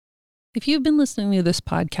If you've been listening to this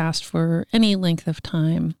podcast for any length of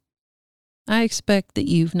time, I expect that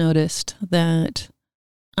you've noticed that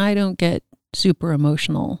I don't get super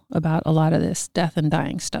emotional about a lot of this death and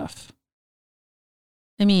dying stuff.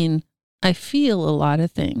 I mean, I feel a lot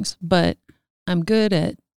of things, but I'm good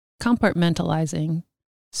at compartmentalizing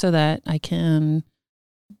so that I can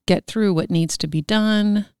get through what needs to be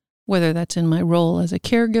done, whether that's in my role as a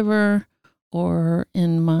caregiver or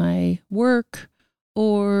in my work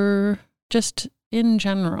or just in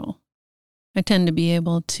general. I tend to be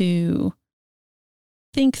able to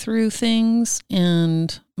think through things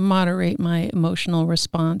and moderate my emotional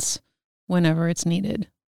response whenever it's needed.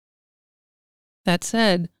 That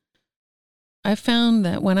said, I found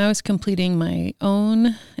that when I was completing my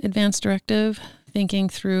own advance directive, thinking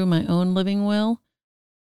through my own living will,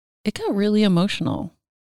 it got really emotional.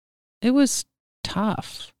 It was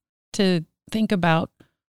tough to think about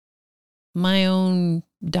my own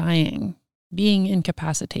dying, being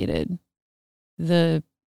incapacitated, the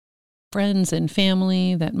friends and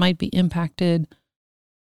family that might be impacted,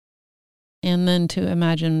 and then to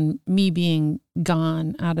imagine me being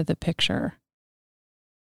gone out of the picture.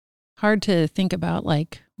 Hard to think about,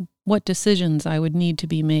 like, what decisions I would need to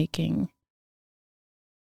be making.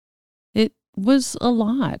 It was a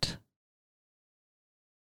lot.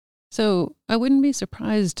 So I wouldn't be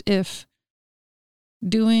surprised if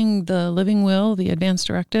doing the living will, the advance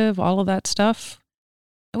directive, all of that stuff,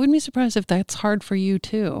 I wouldn't be surprised if that's hard for you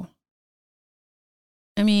too.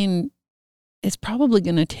 I mean, it's probably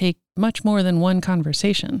going to take much more than one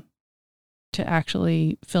conversation to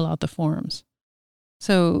actually fill out the forms.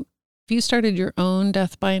 So if you started your own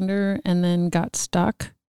death binder and then got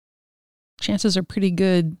stuck, chances are pretty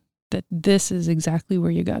good that this is exactly where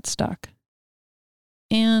you got stuck.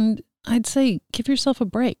 And I'd say give yourself a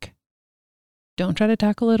break. Don't try to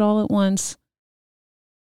tackle it all at once.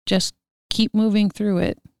 Just keep moving through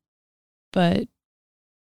it. But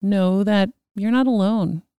know that you're not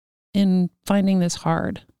alone in finding this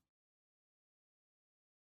hard.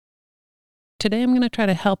 Today, I'm going to try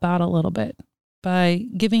to help out a little bit by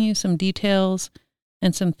giving you some details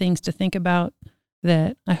and some things to think about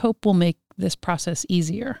that I hope will make this process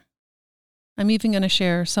easier. I'm even going to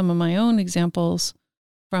share some of my own examples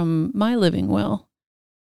from my living will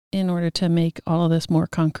in order to make all of this more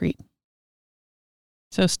concrete.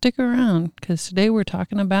 So stick around, because today we're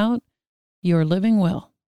talking about your living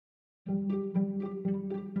will.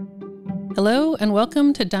 Hello, and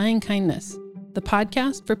welcome to Dying Kindness, the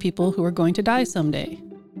podcast for people who are going to die someday.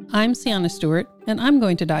 I'm Sienna Stewart, and I'm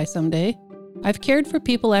going to die someday. I've cared for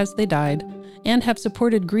people as they died and have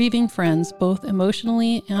supported grieving friends both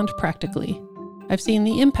emotionally and practically. I've seen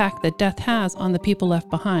the impact that death has on the people left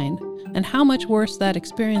behind, and how much worse that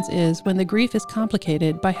experience is when the grief is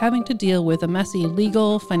complicated by having to deal with a messy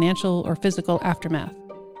legal, financial, or physical aftermath.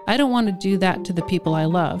 I don't want to do that to the people I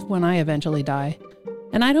love when I eventually die.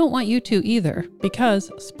 And I don't want you to either,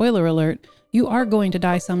 because, spoiler alert, you are going to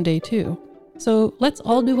die someday too. So let's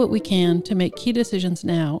all do what we can to make key decisions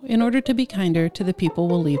now in order to be kinder to the people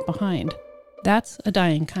we'll leave behind. That's a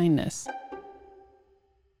dying kindness.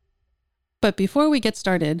 But before we get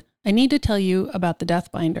started, I need to tell you about the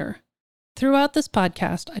Death Binder. Throughout this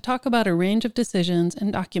podcast, I talk about a range of decisions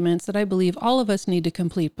and documents that I believe all of us need to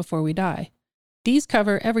complete before we die. These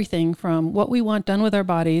cover everything from what we want done with our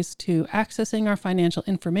bodies to accessing our financial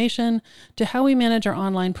information to how we manage our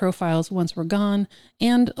online profiles once we're gone,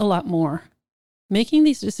 and a lot more. Making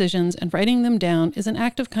these decisions and writing them down is an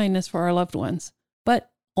act of kindness for our loved ones, but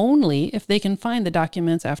only if they can find the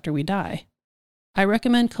documents after we die. I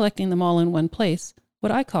recommend collecting them all in one place,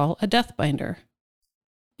 what I call a death binder.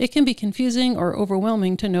 It can be confusing or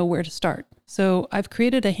overwhelming to know where to start, so I've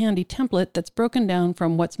created a handy template that's broken down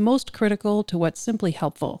from what's most critical to what's simply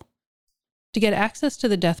helpful. To get access to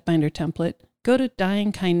the Death Binder template, go to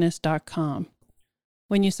dyingkindness.com.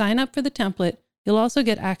 When you sign up for the template, you'll also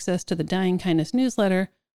get access to the Dying Kindness newsletter,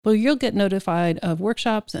 where you'll get notified of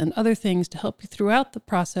workshops and other things to help you throughout the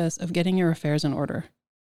process of getting your affairs in order.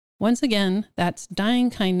 Once again, that's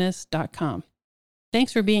dyingkindness.com.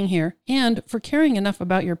 Thanks for being here and for caring enough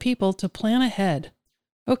about your people to plan ahead.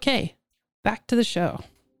 Okay, back to the show.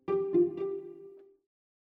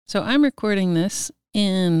 So I'm recording this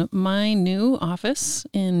in my new office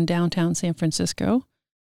in downtown San Francisco.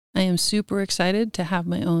 I am super excited to have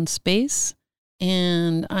my own space,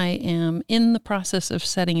 and I am in the process of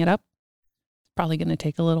setting it up. It's probably going to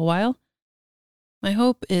take a little while. My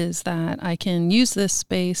hope is that I can use this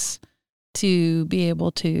space to be able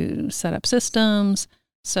to set up systems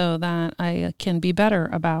so that I can be better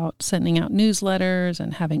about sending out newsletters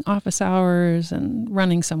and having office hours and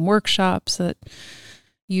running some workshops that,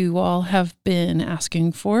 you all have been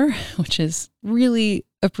asking for, which is really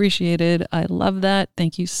appreciated. I love that.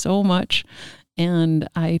 Thank you so much. And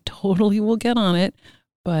I totally will get on it,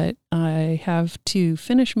 but I have to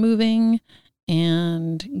finish moving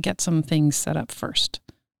and get some things set up first.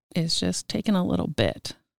 It's just taken a little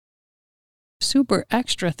bit. Super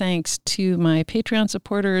extra thanks to my Patreon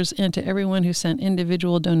supporters and to everyone who sent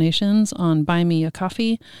individual donations on Buy Me a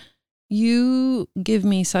Coffee. You give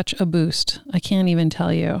me such a boost. I can't even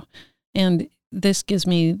tell you. And this gives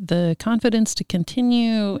me the confidence to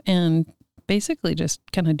continue and basically just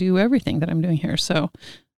kind of do everything that I'm doing here. So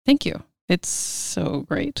thank you. It's so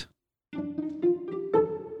great. I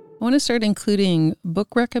want to start including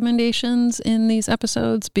book recommendations in these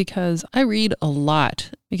episodes because I read a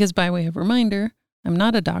lot. Because by way of reminder, I'm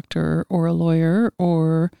not a doctor or a lawyer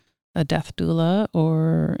or a death doula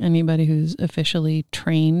or anybody who's officially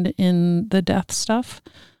trained in the death stuff.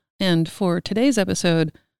 And for today's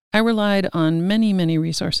episode, I relied on many, many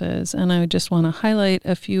resources, and I just want to highlight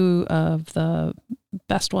a few of the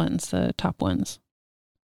best ones, the top ones.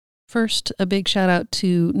 First, a big shout out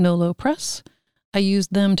to Nolo Press. I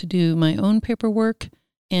used them to do my own paperwork,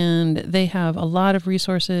 and they have a lot of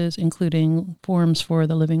resources, including forms for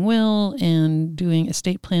the living will and doing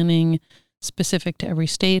estate planning specific to every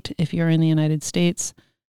state if you're in the United States.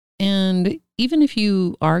 And even if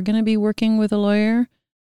you are going to be working with a lawyer,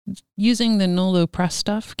 using the Nolo Press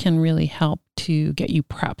stuff can really help to get you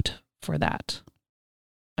prepped for that.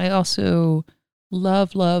 I also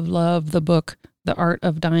love the book, The Art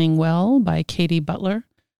of Dying Well by Katie Butler.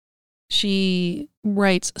 She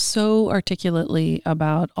writes so articulately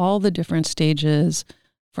about all the different stages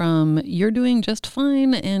from you're doing just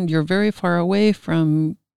fine and you're very far away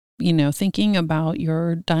from, thinking about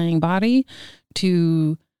your dying body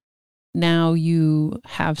to now you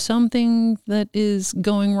have something that is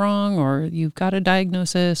going wrong or you've got a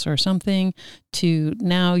diagnosis or something to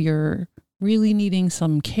now you're really needing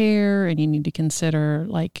some care and you need to consider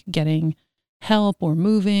like getting help or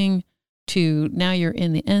moving to now you're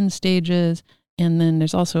in the end stages. And then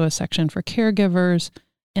there's also a section for caregivers,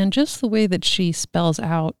 and just the way that she spells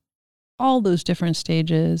out all those different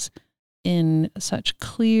stages in such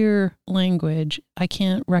clear language. I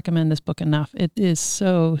can't recommend this book enough. It is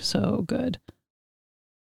so, so good.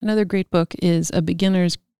 Another great book is A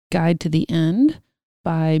Beginner's Guide to the End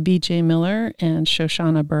by B.J. Miller and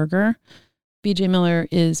Shoshana Berger. B.J. Miller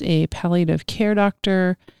is a palliative care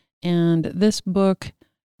doctor, and this book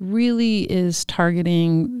really is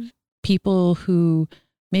targeting people who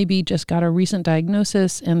maybe just got a recent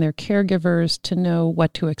diagnosis and their caregivers to know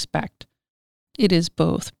what to expect. It is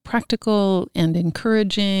both practical and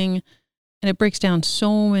encouraging, and it breaks down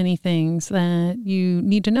so many things that you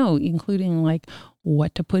need to know, including like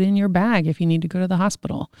what to put in your bag if you need to go to the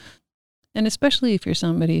hospital. And especially if you're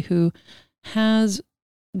somebody who has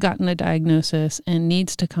gotten a diagnosis and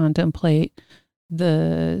needs to contemplate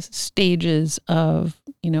the stages of,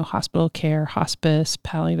 hospital care, hospice,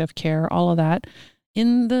 palliative care, all of that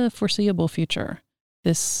in the foreseeable future.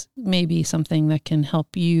 This may be something that can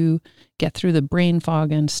help you get through the brain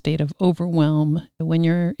fog and state of overwhelm when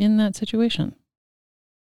you're in that situation.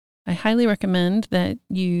 I highly recommend that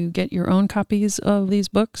you get your own copies of these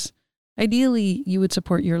books. Ideally, you would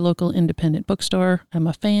support your local independent bookstore. I'm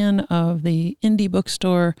a fan of the indie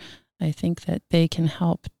bookstore. I think that they can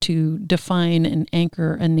help to define and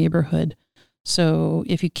anchor a neighborhood. So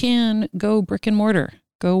if you can, go brick and mortar.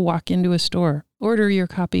 Go walk into a store, order your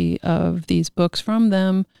copy of these books from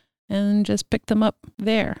them, and just pick them up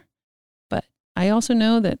there. But I also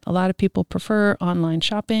know that a lot of people prefer online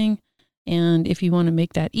shopping. And if you want to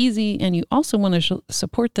make that easy and you also want to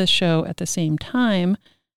support this show at the same time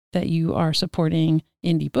that you are supporting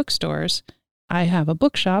indie bookstores, I have a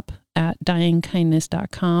bookshop at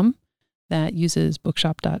dyingkindness.com that uses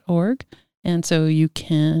bookshop.org. And so you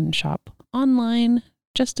can shop online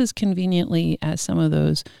just as conveniently as some of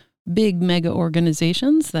those big mega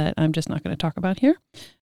organizations that I'm just not going to talk about here.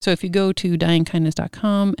 So if you go to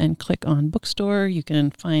dyingkindness.com and click on bookstore, you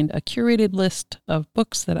can find a curated list of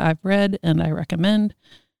books that I've read and I recommend.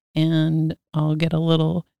 And I'll get a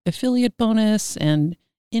little affiliate bonus, and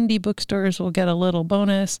indie bookstores will get a little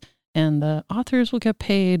bonus, and the authors will get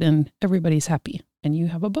paid, and everybody's happy. And you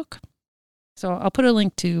have a book. So I'll put a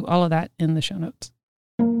link to all of that in the show notes.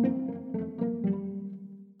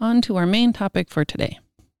 On to our main topic for today.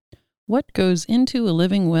 What goes into a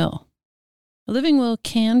living will? A living will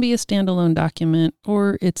can be a standalone document,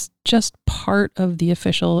 or it's just part of the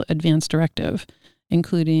official advance directive,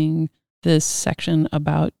 including this section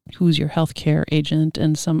about who's your healthcare agent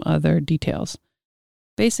and some other details.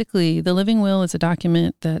 Basically, the living will is a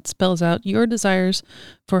document that spells out your desires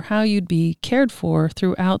for how you'd be cared for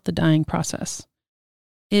throughout the dying process.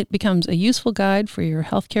 It becomes a useful guide for your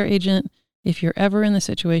healthcare agent if you're ever in the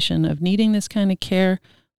situation of needing this kind of care,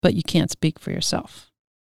 but you can't speak for yourself.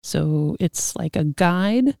 So it's like a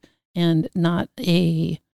guide and not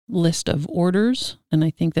a list of orders. And I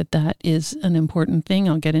think that that is an important thing.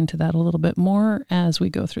 I'll get into that a little bit more as we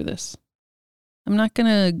go through this. I'm not going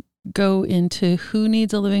to go into who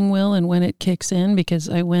needs a living will and when it kicks in, because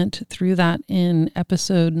I went through that in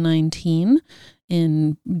episode 19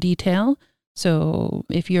 in detail. So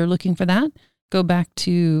if you're looking for that, go back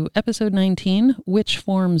to episode 19, which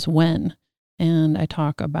forms when. And I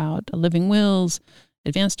talk about living wills,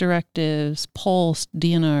 advance directives, pulse,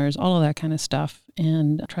 DNRs, all of that kind of stuff,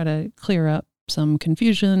 and try to clear up some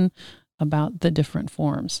confusion about the different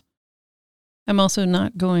forms. I'm also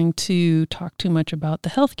not going to talk too much about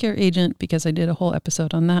the healthcare agent because I did a whole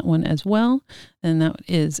episode on that one as well. And that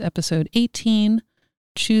is episode 18,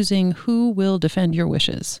 choosing who will defend your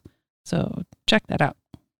wishes. So check that out.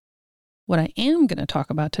 What I am going to talk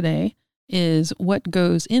about today is what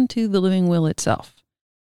goes into the living will itself.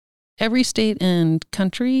 Every state and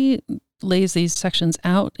country lays these sections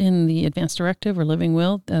out in the advance directive or living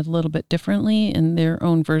will a little bit differently in their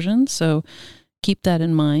own version. So keep that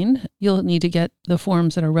in mind. You'll need to get the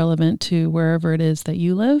forms that are relevant to wherever it is that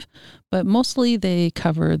you live, but mostly they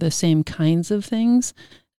cover the same kinds of things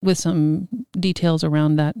with some details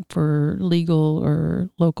around that for legal or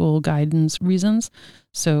local guidance reasons.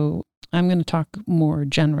 So I'm going to talk more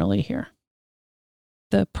generally here.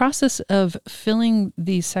 The process of filling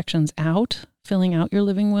these sections out, filling out your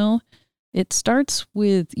living will, it starts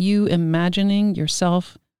with you imagining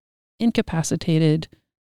yourself incapacitated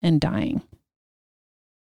and dying.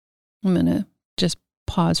 I'm going to just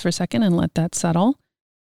pause for a second and let that settle,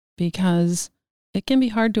 because it can be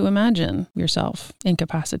hard to imagine yourself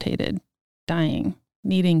incapacitated, dying,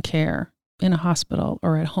 needing care in a hospital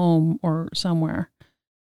or at home or somewhere.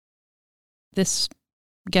 This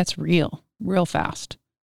gets real fast.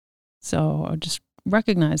 So I'll just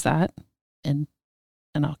recognize that and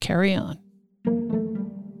I'll carry on.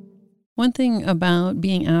 One thing about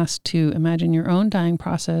being asked to imagine your own dying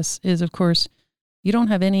process is, of course, you don't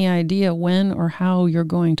have any idea when or how you're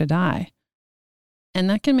going to die. And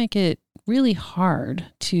that can make it really hard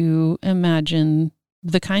to imagine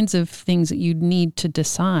the kinds of things that you'd need to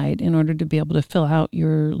decide in order to be able to fill out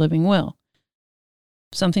your living will.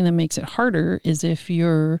 Something that makes it harder is if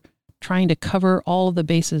you're trying to cover all the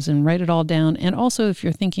bases and write it all down. And also if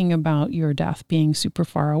you're thinking about your death being super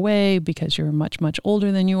far away because you're much, much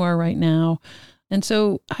older than you are right now. And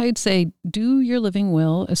so I'd say do your living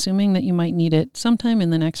will, assuming that you might need it sometime in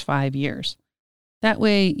the next 5 years. That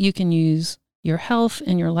way you can use your health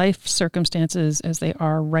and your life circumstances as they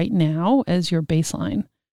are right now as your baseline.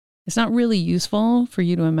 It's not really useful for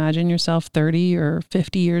you to imagine yourself 30 or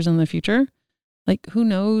 50 years in the future. Like, who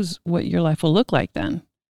knows what your life will look like then?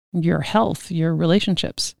 Your health, your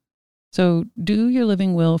relationships. So do your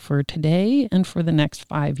living will for today and for the next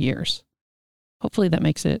 5 years. Hopefully that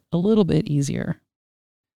makes it a little bit easier.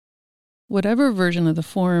 Whatever version of the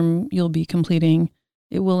form you'll be completing,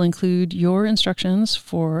 it will include your instructions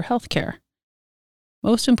for healthcare.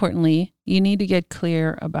 Most importantly, you need to get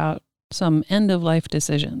clear about some end-of-life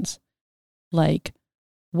decisions, like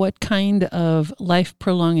what kind of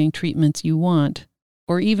life-prolonging treatments you want,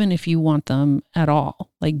 or even if you want them at all.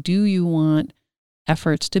 Like, do you want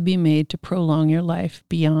efforts to be made to prolong your life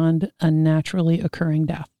beyond a naturally occurring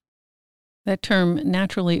death? That term,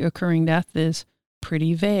 naturally occurring death, is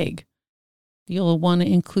pretty vague. You'll want to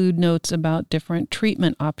include notes about different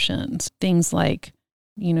treatment options, things like,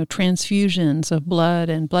 transfusions of blood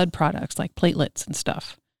and blood products like platelets and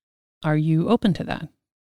stuff. Are you open to that?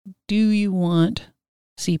 Do you want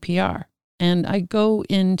CPR? And I go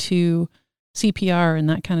into CPR and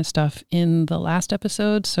that kind of stuff in the last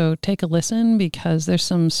episode, so take a listen, because there's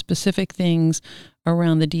some specific things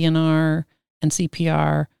around the DNR and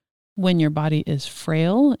CPR when your body is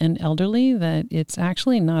frail and elderly that it's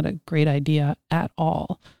actually not a great idea at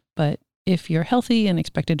all. But if you're healthy and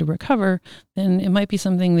expected to recover, then it might be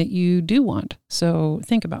something that you do want. So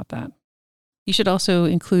think about that. You should also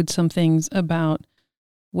include some things about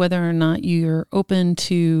whether or not you're open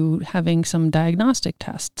to having some diagnostic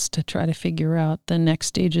tests to try to figure out the next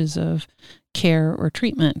stages of care or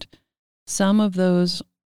treatment. Some of those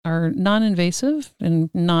are non-invasive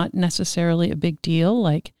and not necessarily a big deal,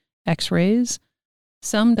 like X-rays.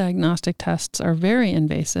 Some diagnostic tests are very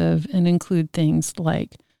invasive and include things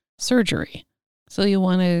like surgery. So you'll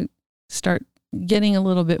want to start getting a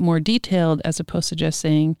little bit more detailed as opposed to just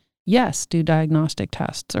saying, yes, do diagnostic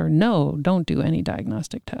tests, or no, don't do any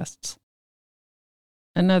diagnostic tests.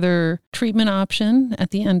 Another treatment option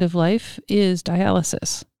at the end of life is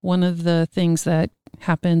dialysis. One of the things that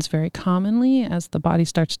happens very commonly as the body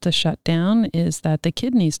starts to shut down is that the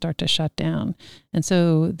kidneys start to shut down. And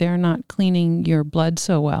so they're not cleaning your blood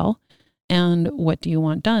so well. And what do you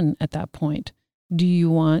want done at that point? Do you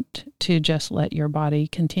want to just let your body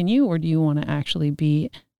continue, or do you want to actually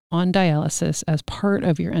be on dialysis as part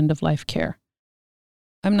of your end of life care?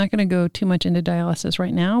 I'm not going to go too much into dialysis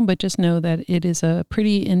right now, but just know that it is a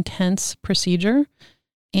pretty intense procedure,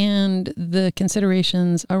 and the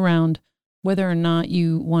considerations around whether or not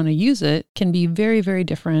you want to use it can be very, very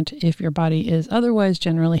different if your body is otherwise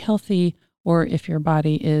generally healthy or if your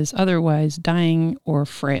body is otherwise dying or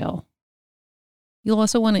frail. You'll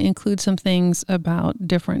also want to include some things about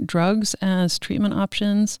different drugs as treatment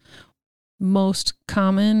options. Most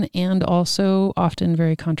common and also often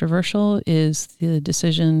very controversial is the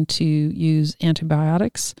decision to use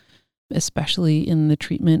antibiotics, especially in the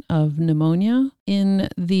treatment of pneumonia in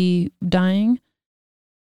the dying.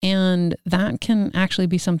 And that can actually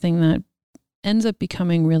be something that ends up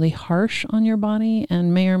becoming really harsh on your body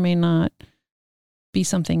and may or may not be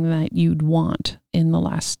something that you'd want in the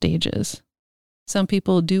last stages. Some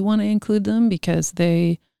people do want to include them because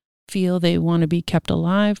they feel they want to be kept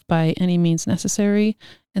alive by any means necessary.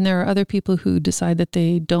 And there are other people who decide that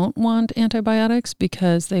they don't want antibiotics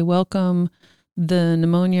because they welcome the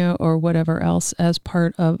pneumonia or whatever else as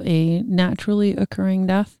part of a naturally occurring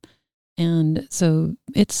death. And so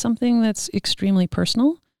it's something that's extremely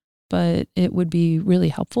personal, but it would be really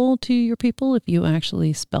helpful to your people if you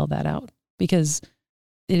actually spell that out, because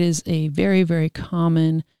it is a very, very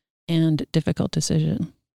common and difficult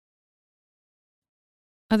decision.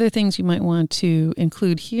 Other things you might want to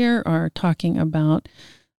include here are talking about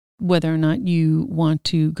whether or not you want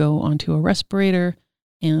to go onto a respirator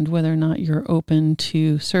and whether or not you're open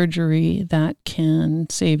to surgery that can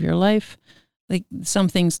save your life. Like some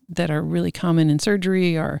things that are really common in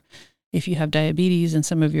surgery are if you have diabetes and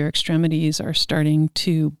some of your extremities are starting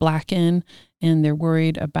to blacken and they're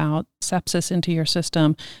worried about sepsis into your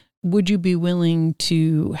system, would you be willing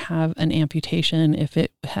to have an amputation if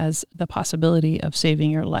it has the possibility of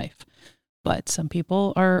saving your life? But some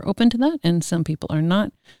people are open to that and some people are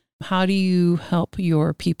not. How do you help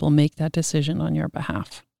your people make that decision on your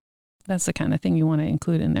behalf? That's the kind of thing you want to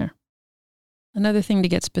include in there. Another thing to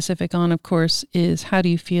get specific on, of course, is how do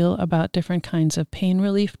you feel about different kinds of pain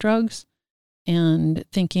relief drugs, and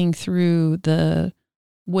thinking through the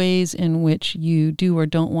ways in which you do or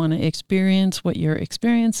don't want to experience what you're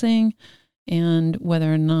experiencing, and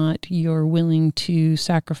whether or not you're willing to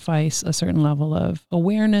sacrifice a certain level of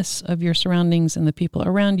awareness of your surroundings and the people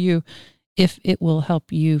around you if it will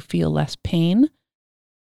help you feel less pain.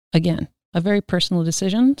 Again, a very personal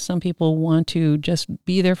decision. Some people want to just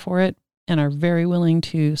be there for it and are very willing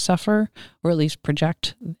to suffer, or at least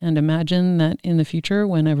project and imagine that in the future,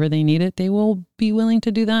 whenever they need it, they will be willing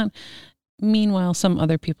to do that. Meanwhile, some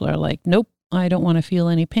other people are like, nope, I don't want to feel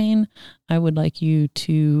any pain. I would like you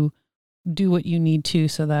to do what you need to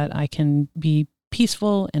so that I can be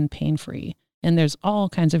peaceful and pain-free. And there's all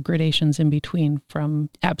kinds of gradations in between,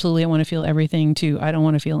 from absolutely I want to feel everything to I don't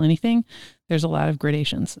want to feel anything. There's a lot of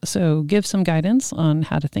gradations. So give some guidance on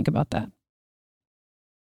how to think about that.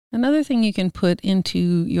 Another thing you can put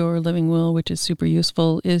into your living will, which is super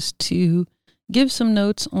useful, is to give some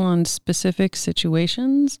notes on specific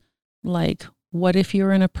situations. Like, what if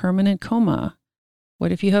you're in a permanent coma?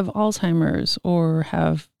 What if you have Alzheimer's or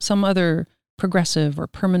have some other progressive or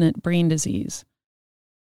permanent brain disease?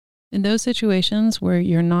 In those situations where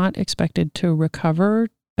you're not expected to recover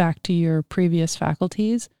back to your previous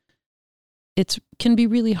faculties, it can be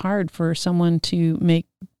really hard for someone to make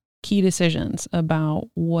key decisions about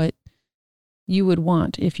what you would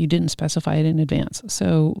want if you didn't specify it in advance.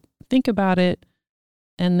 So think about it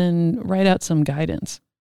and then write out some guidance.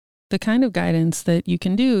 The kind of guidance that you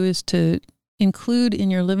can do is to include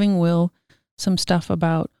in your living will some stuff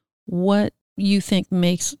about what you think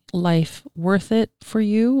makes life worth it for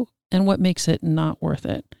you and what makes it not worth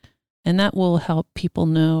it. And that will help people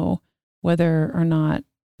know whether or not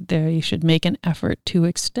they should make an effort to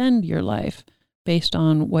extend your life based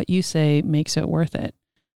on what you say makes it worth it.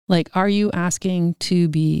 Like, are you asking to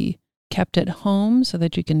be kept at home so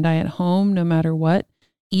that you can die at home no matter what,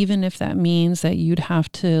 even if that means that you'd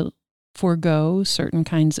have to forego certain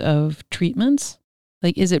kinds of treatments?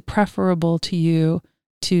 Like, is it preferable to you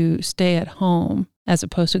to stay at home as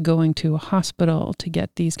opposed to going to a hospital to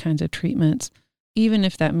get these kinds of treatments, even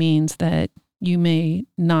if that means that you may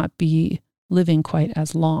not be living quite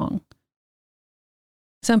as long?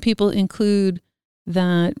 Some people include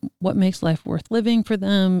that what makes life worth living for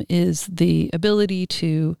them is the ability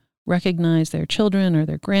to recognize their children or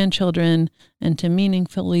their grandchildren and to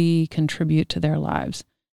meaningfully contribute to their lives.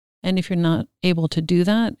 And if you're not able to do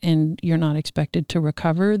that and you're not expected to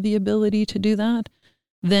recover the ability to do that,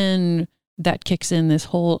 then that kicks in this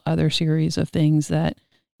whole other series of things that,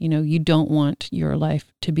 you don't want your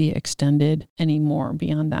life to be extended anymore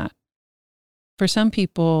beyond that. For some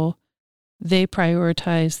people, they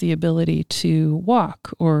prioritize the ability to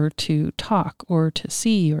walk or to talk or to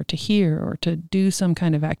see or to hear or to do some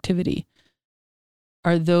kind of activity.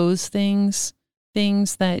 Are those things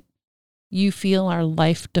that you feel are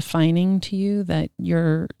life defining to you, that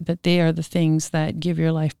they are the things that give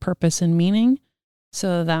your life purpose and meaning,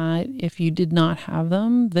 so that if you did not have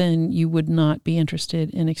them, then you would not be interested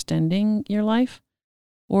in extending your life?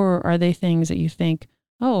 Or are they things that you think,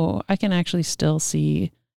 oh, I can actually still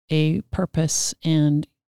see a purpose and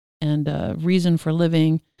a reason for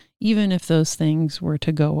living, even if those things were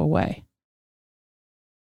to go away?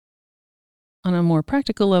 On a more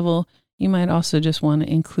practical level, you might also just want to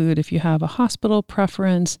include if you have a hospital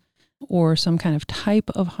preference or some kind of type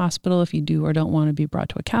of hospital, if you do or don't want to be brought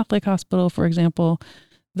to a Catholic hospital, for example.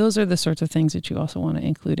 Those are the sorts of things that you also want to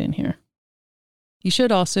include in here. You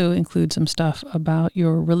should also include some stuff about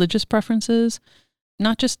your religious preferences,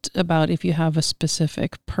 not just about if you have a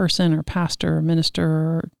specific person or pastor or minister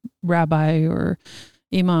or rabbi or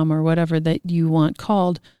imam or whatever that you want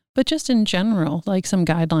called, but just in general, like some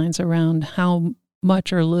guidelines around how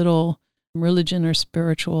much or little religion or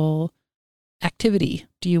spiritual activity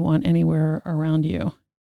do you want anywhere around you.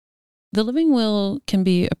 The living will can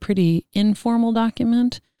be a pretty informal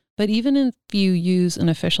document, but even if you use an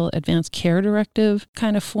official advanced care directive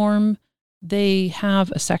kind of form, they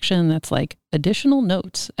have a section that's like additional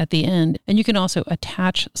notes at the end. And you can also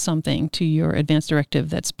attach something to your advanced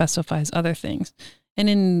directive that specifies other things. And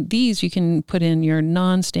in these, you can put in your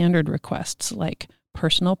non-standard requests like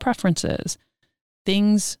personal preferences,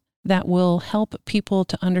 things that will help people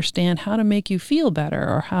to understand how to make you feel better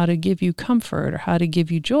or how to give you comfort or how to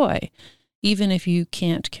give you joy, even if you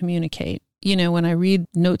can't communicate. When I read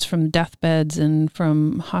notes from deathbeds and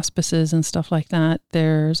from hospices and stuff like that,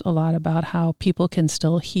 there's a lot about how people can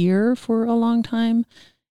still hear for a long time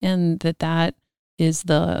and that is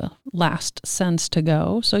the last sense to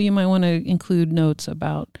go. So you might want to include notes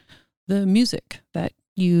about the music that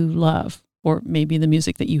you love, or maybe the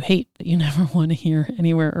music that you hate that you never want to hear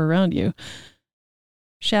anywhere around you.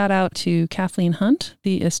 Shout out to Kathleen Hunt,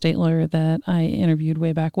 the estate lawyer that I interviewed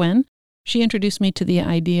way back when. She introduced me to the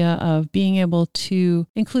idea of being able to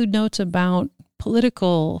include notes about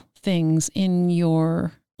political things in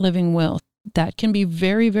your living will. That can be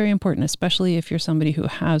very, very important, especially if you're somebody who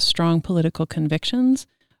has strong political convictions.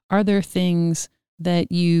 Are there things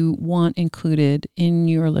that you want included in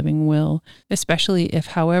your living will, especially if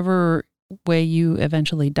however way you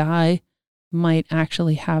eventually die might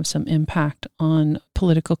actually have some impact on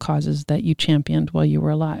political causes that you championed while you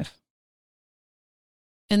were alive?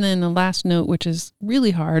 And then the last note, which is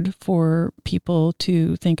really hard for people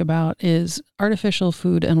to think about, is artificial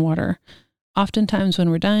food and water. Oftentimes when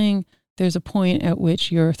we're dying, there's a point at which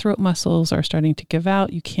your throat muscles are starting to give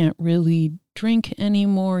out. You can't really drink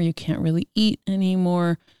anymore. You can't really eat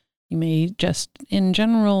anymore. You may just, in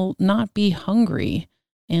general, not be hungry.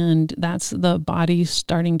 And that's the body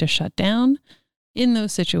starting to shut down. In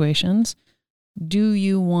those situations, do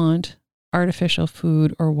you want artificial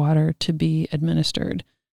food or water to be administered?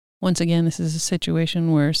 Once again, this is a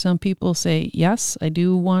situation where some people say, yes, I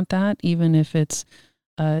do want that, even if it's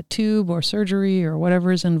a tube or surgery or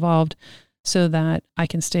whatever is involved, so that I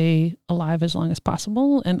can stay alive as long as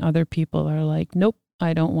possible. And other people are like, nope,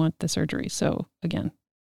 I don't want the surgery. So again,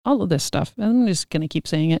 all of this stuff, I'm just going to keep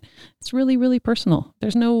saying it, it's really, really personal.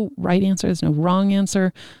 There's no right answer. There's no wrong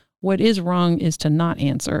answer. What is wrong is to not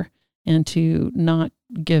answer and to not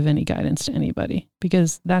give any guidance to anybody,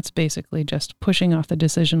 because that's basically just pushing off the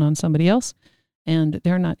decision on somebody else, and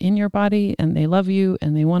they're not in your body and they love you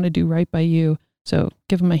and they want to do right by you. So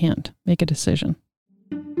give them a hand, make a decision.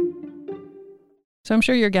 So I'm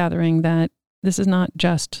sure you're gathering that this is not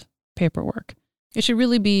just paperwork. It should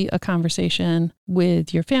really be a conversation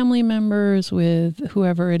with your family members, with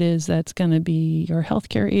whoever it is that's going to be your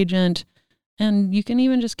healthcare agent. And you can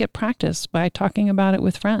even just get practice by talking about it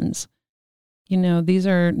with friends. These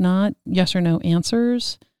are not yes or no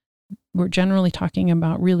answers. We're generally talking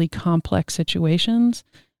about really complex situations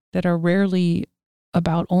that are rarely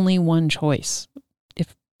about only one choice,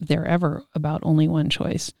 if they're ever about only one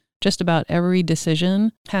choice. Just about every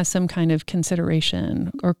decision has some kind of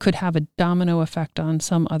consideration or could have a domino effect on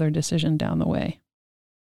some other decision down the way.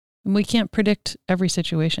 And we can't predict every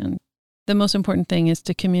situation. The most important thing is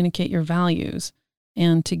to communicate your values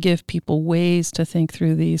and to give people ways to think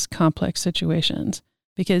through these complex situations,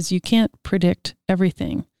 because you can't predict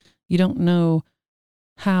everything. You don't know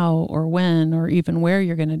how or when or even where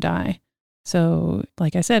you're going to die. So,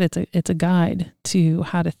 like I said, it's a guide to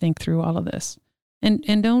how to think through all of this.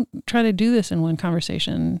 And don't try to do this in one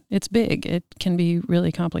conversation. It's big. It can be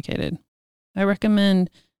really complicated. I recommend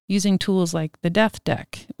using tools like the Death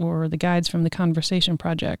Deck or the guides from the Conversation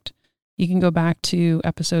Project. You can go back to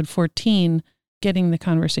episode 14, Getting the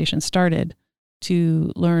Conversation Started,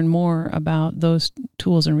 to learn more about those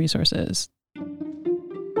tools and resources.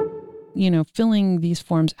 Filling these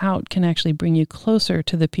forms out can actually bring you closer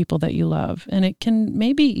to the people that you love. And it can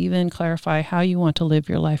maybe even clarify how you want to live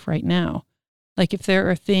your life right now. Like if there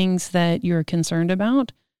are things that you're concerned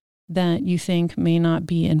about that you think may not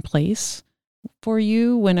be in place for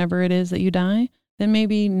you whenever it is that you die, then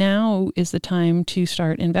maybe now is the time to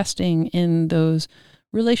start investing in those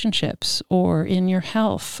relationships or in your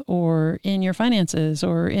health or in your finances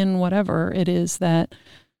or in whatever it is that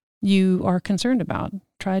you are concerned about.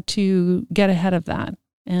 Try to get ahead of that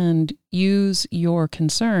and use your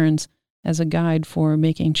concerns as a guide for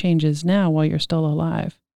making changes now while you're still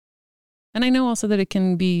alive. And I know also that it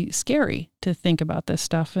can be scary to think about this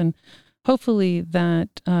stuff, and hopefully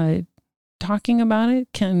that talking about it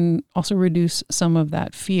can also reduce some of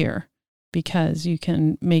that fear, because you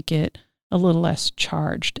can make it a little less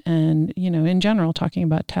charged. And, in general, talking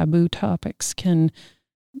about taboo topics can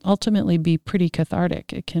ultimately be pretty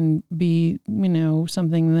cathartic. It can be,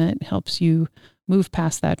 something that helps you move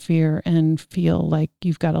past that fear and feel like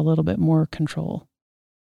you've got a little bit more control.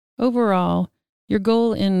 Overall, your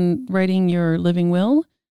goal in writing your living will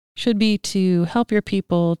should be to help your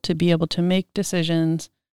people to be able to make decisions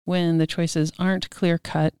when the choices aren't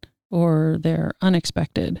clear-cut or they're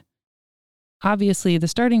unexpected. Obviously, the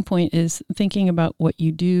starting point is thinking about what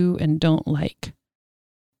you do and don't like.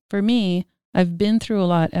 For me, I've been through a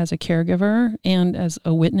lot as a caregiver and as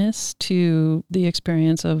a witness to the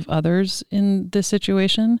experience of others in this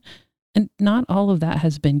situation, and not all of that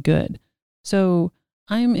has been good. So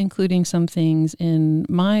I'm including some things in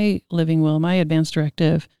my living will, my advance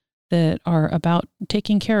directive, that are about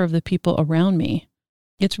taking care of the people around me.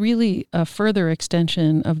 It's really a further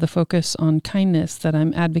extension of the focus on kindness that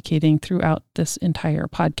I'm advocating throughout this entire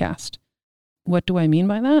podcast. What do I mean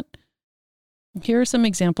by that? Here are some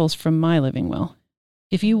examples from my living will.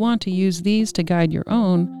 If you want to use these to guide your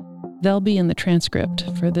own, they'll be in the transcript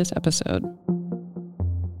for this episode.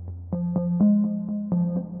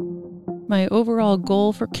 My overall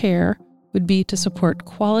goal for care would be to support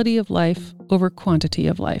quality of life over quantity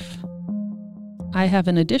of life. I have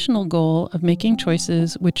an additional goal of making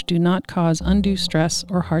choices which do not cause undue stress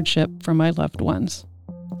or hardship for my loved ones.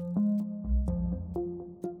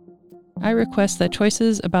 I request that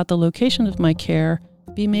choices about the location of my care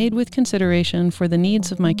be made with consideration for the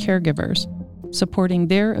needs of my caregivers, supporting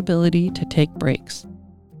their ability to take breaks.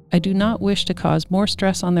 I do not wish to cause more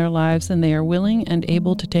stress on their lives than they are willing and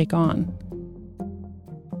able to take on.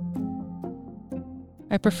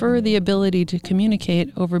 I prefer the ability to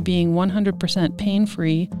communicate over being 100%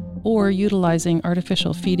 pain-free or utilizing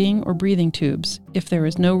artificial feeding or breathing tubes if there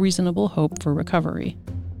is no reasonable hope for recovery.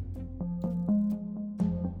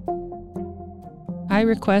 I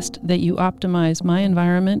request that you optimize my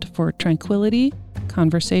environment for tranquility,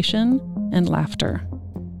 conversation, and laughter.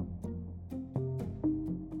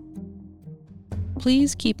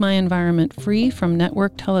 Please keep my environment free from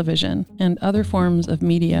network television and other forms of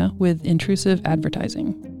media with intrusive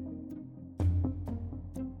advertising.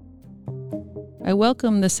 I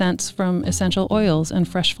welcome the scents from essential oils and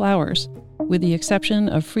fresh flowers, with the exception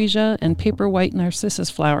of freesia and paper white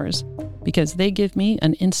narcissus flowers, because they give me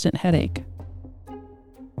an instant headache.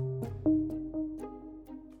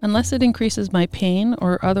 Unless it increases my pain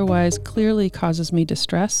or otherwise clearly causes me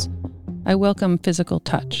distress, I welcome physical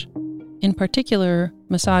touch. In particular,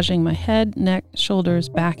 massaging my head, neck, shoulders,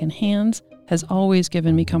 back, and hands has always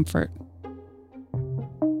given me comfort.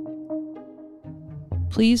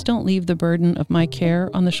 Please don't leave the burden of my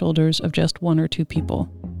care on the shoulders of just one or two people.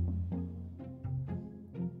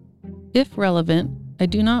 If relevant, I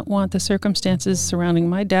do not want the circumstances surrounding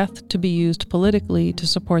my death to be used politically to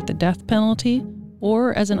support the death penalty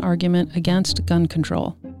or as an argument against gun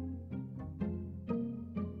control.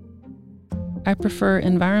 I prefer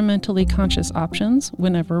environmentally conscious options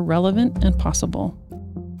whenever relevant and possible.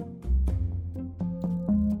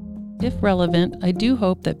 If relevant, I do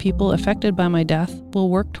hope that people affected by my death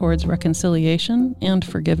will work towards reconciliation and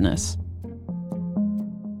forgiveness.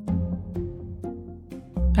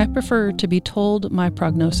 I prefer to be told my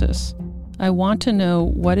prognosis. I want to know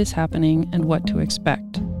what is happening and what to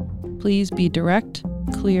expect. Please be direct,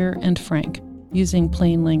 clear, and frank, using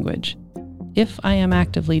plain language. If I am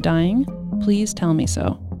actively dying, please tell me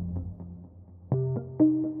so.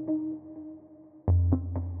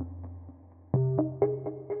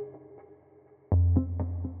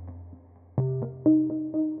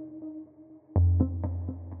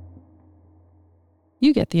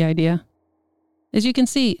 You get the idea. As you can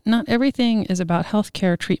see, not everything is about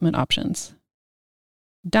healthcare treatment options.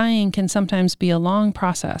 Dying can sometimes be a long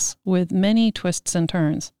process with many twists and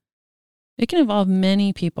turns. It can involve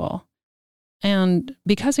many people. And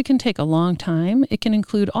because it can take a long time, it can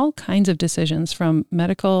include all kinds of decisions from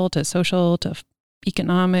medical to social to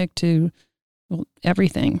economic to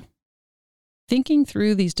everything. Thinking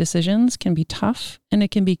through these decisions can be tough and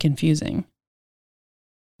it can be confusing.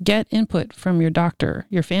 Get input from your doctor,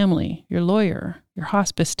 your family, your lawyer, your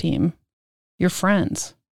hospice team, your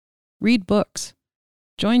friends. Read books.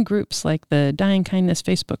 Join groups like the Dying Kindness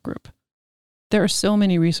Facebook group. There are so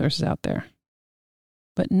many resources out there.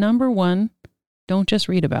 But number one, don't just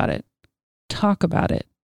read about it. Talk about it.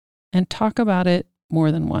 And talk about it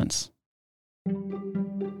more than once.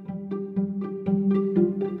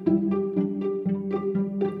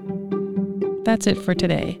 That's it for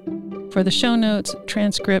today. For the show notes,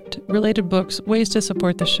 transcript, related books, ways to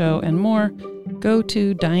support the show, and more, go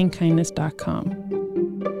to dyingkindness.com.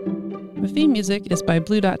 The theme music is by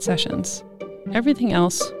Blue Dot Sessions. Everything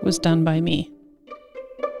else was done by me.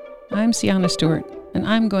 I'm Sienna Stewart, and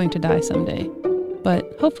I'm going to die someday.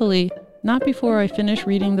 But hopefully, not before I finish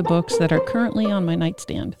reading the books that are currently on my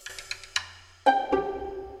nightstand.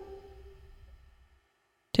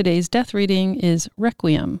 Today's death reading is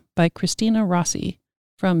Requiem by Christina Rossi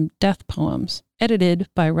from Death Poems, edited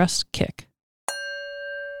by Russ Kick.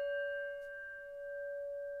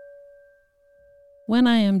 When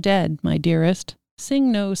I am dead, my dearest,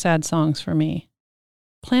 sing no sad songs for me.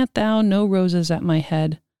 Plant thou no roses at my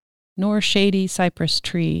head, nor shady cypress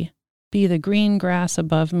tree. Be the green grass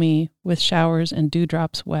above me with showers and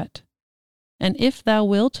dewdrops wet. And if thou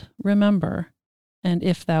wilt, remember, and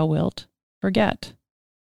if thou wilt, forget.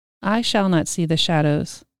 I shall not see the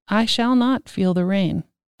shadows, I shall not feel the rain,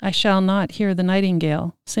 I shall not hear the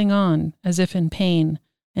nightingale sing on as if in pain,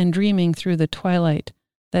 and dreaming through the twilight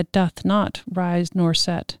that doth not rise nor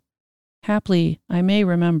set. Haply I may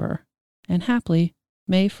remember, and haply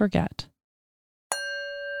may forget.